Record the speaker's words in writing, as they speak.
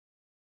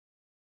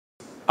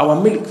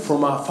our milk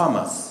from our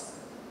farmers.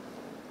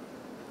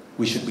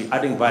 We should be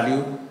adding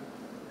value,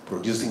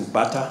 producing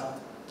butter,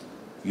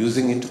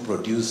 using it to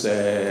produce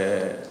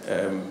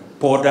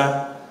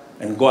powder,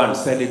 and go and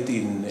sell it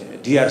in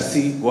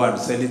DRC, go and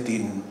sell it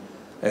in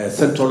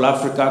Central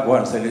Africa, go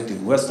and sell it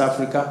in West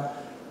Africa.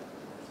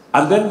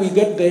 And then we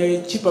get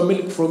the cheaper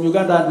milk from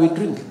Uganda and we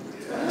drink.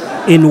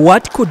 In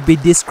what could be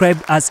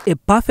described as a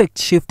perfect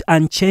shift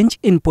and change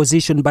in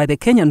position by the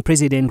Kenyan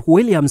President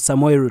William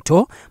Samoei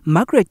Ruto,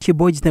 Margaret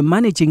Kiboj, the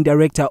Managing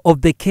Director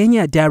of the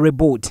Kenya Dairy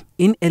Board,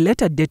 in a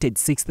letter dated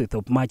 6th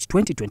of March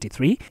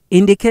 2023,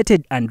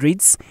 indicated and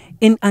reads,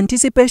 in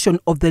anticipation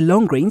of the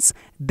long rains,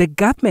 the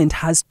government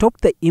has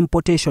stopped the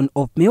importation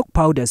of milk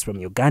powders from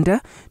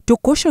Uganda to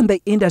caution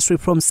the industry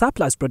from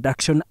surplus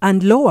production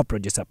and lower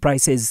producer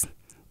prices.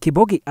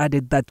 Kibogi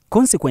added that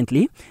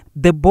consequently,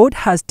 the board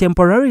has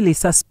temporarily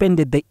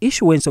suspended the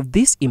issuance of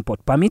these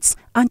import permits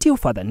until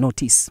further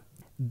notice.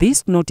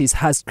 This notice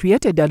has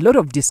created a lot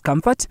of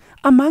discomfort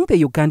among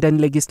the Ugandan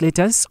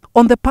legislators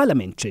on the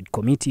Parliament Trade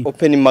Committee.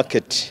 Open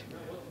market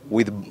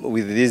with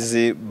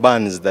these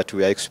bans that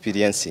we are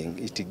experiencing,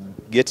 it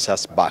gets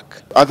us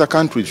back. Other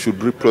countries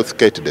should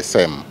reciprocate the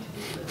same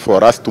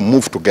for us to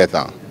move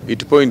together.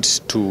 It points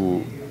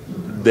to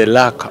the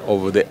lack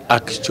of the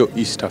actual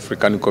East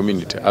African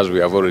community, as we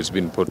have always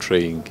been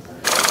portraying.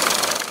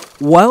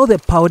 While the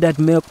powdered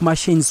milk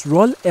machines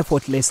roll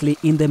effortlessly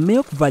in the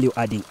milk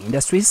value-adding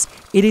industries,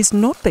 it is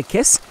not the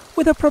case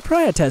with the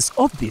proprietors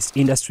of these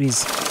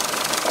industries.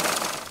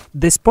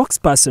 The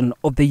spokesperson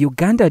of the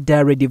Uganda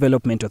Dairy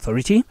Development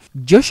Authority,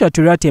 Joshua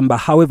Turiatemba,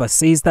 however,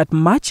 says that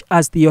much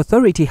as the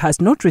authority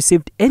has not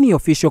received any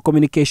official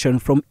communication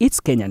from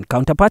its Kenyan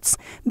counterparts,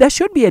 there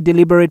should be a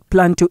deliberate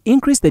plan to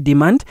increase the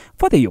demand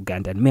for the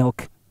Ugandan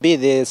milk. Be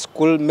the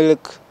school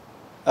milk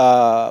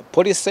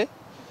policy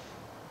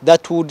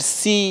that would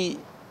see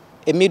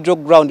a middle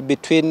ground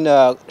between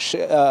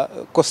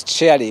cost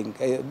sharing,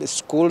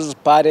 schools,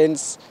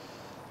 parents,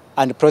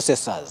 and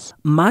processors.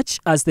 Much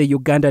as the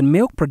Ugandan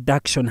milk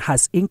production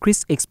has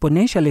increased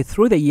exponentially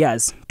through the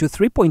years to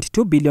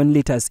 3.2 billion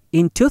litres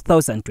in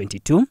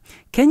 2022,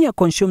 Kenya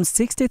consumes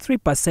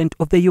 63%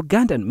 of the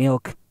Ugandan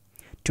milk.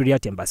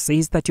 Turiatemba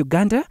says that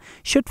Uganda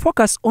should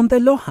focus on the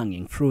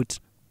low-hanging fruit.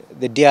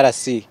 The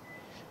DRC,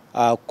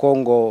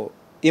 Congo,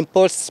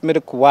 imports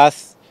milk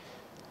worth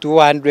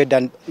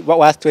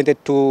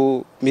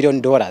 $22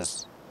 million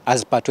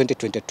as per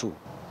 2022.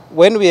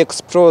 When we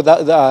explore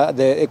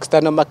the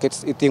external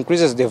markets, it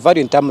increases the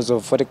value in terms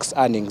of forex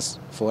earnings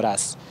for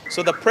us.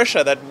 So the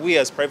pressure that we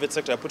as private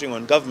sector are putting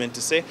on government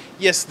to say,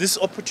 yes, this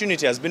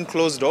opportunity has been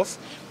closed off,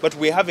 but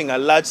we're having a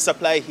large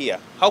supply here.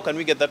 How can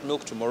we get that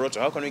milk to Moroto?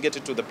 How can we get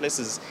it to the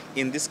places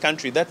in this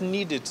country that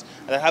need it,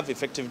 that have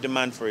effective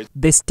demand for it?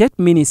 The State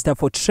Minister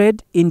for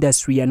Trade,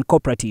 Industry and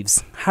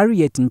Cooperatives,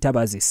 Harriet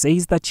Ntabazi,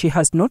 says that she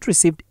has not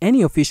received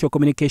any official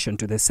communication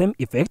to the same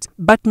effect,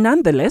 but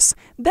nonetheless,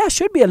 there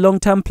should be a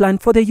long-term plan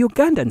for the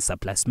Ugandan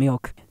surplus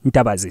milk.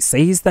 Ntabazi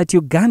says that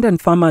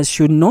Ugandan farmers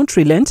should not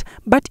relent,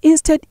 but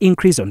instead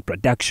increase on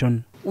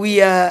production.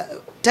 We are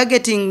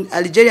targeting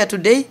Algeria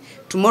today.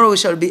 Tomorrow we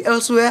shall be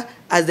elsewhere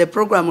as the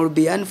program will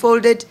be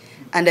unfolded.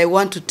 And I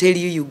want to tell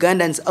you,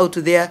 Ugandans out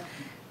there,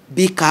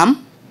 be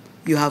calm.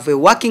 You have a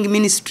working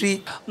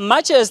ministry.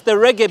 Much as the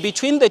reggae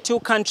between the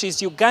two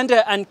countries,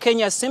 Uganda and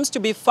Kenya, seems to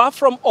be far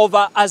from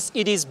over as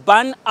it is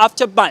ban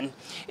after ban,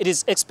 it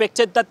is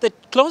expected that the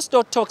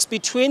closed-door talks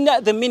between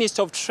the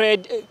Minister of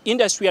Trade,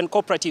 Industry and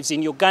Cooperatives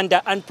in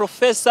Uganda and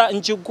Professor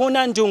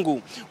Njuguna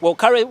Ndungu will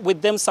carry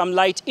with them some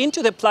light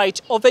into the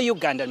plight of a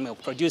Ugandan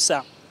milk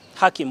producer.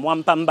 Hakim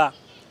Wampamba,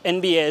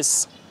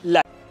 NBS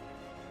Live.